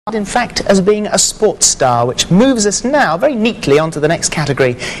In fact, as being a sports star, which moves us now very neatly onto the next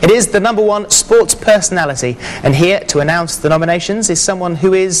category. It is the #1 sports personality, and here to announce the nominations is someone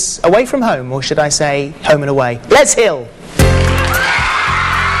who is away from home, or should I say home and away. Les Hill.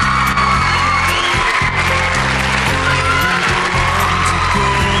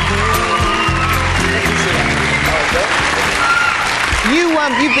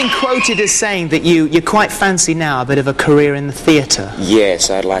 You've been quoted as saying that you quite fancy now a bit of a career in the theatre. Yes,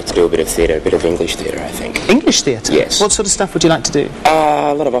 I'd like to do a bit of theatre, a bit of English theatre, I think. English theatre? Yes. What sort of stuff would you like to do?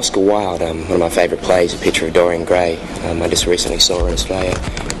 A lot of Oscar Wilde, one of my favourite plays, A Picture of Dorian Gray. I just recently saw her in Australia,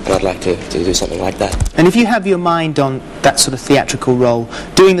 and I'd like to do something like that. And if you have your mind on that sort of theatrical role,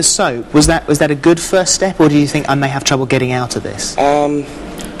 doing the soap, was that a good first step, or do you think I may have trouble getting out of this?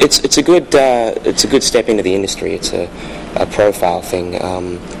 It's a good step into the industry. It's a profile thing.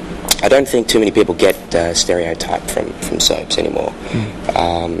 I don't think too many people get stereotyped from soaps anymore.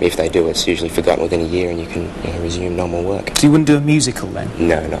 If they do, it's usually forgotten within a year, and you can resume normal work. So you wouldn't do a musical then?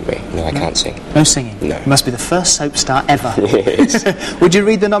 No, not me. No, I can't sing. No singing? No. You must be the first soap star ever. Yes. Would you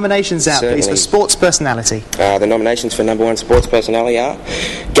read the nominations out, Certainly. please, for sports personality? The nominations for #1 sports personality are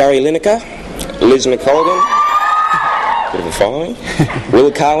Gary Lineker, Liz McColgan, bit of a following,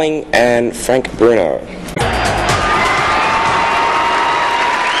 Will Carling, and Frank Bruno.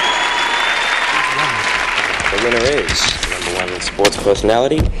 The winner is #1 sports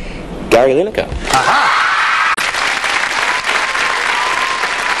personality, Gary Lineker. Aha!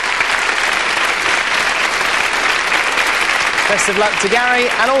 Best of luck to Gary,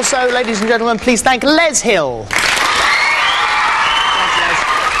 and also, ladies and gentlemen, please thank Les Hill.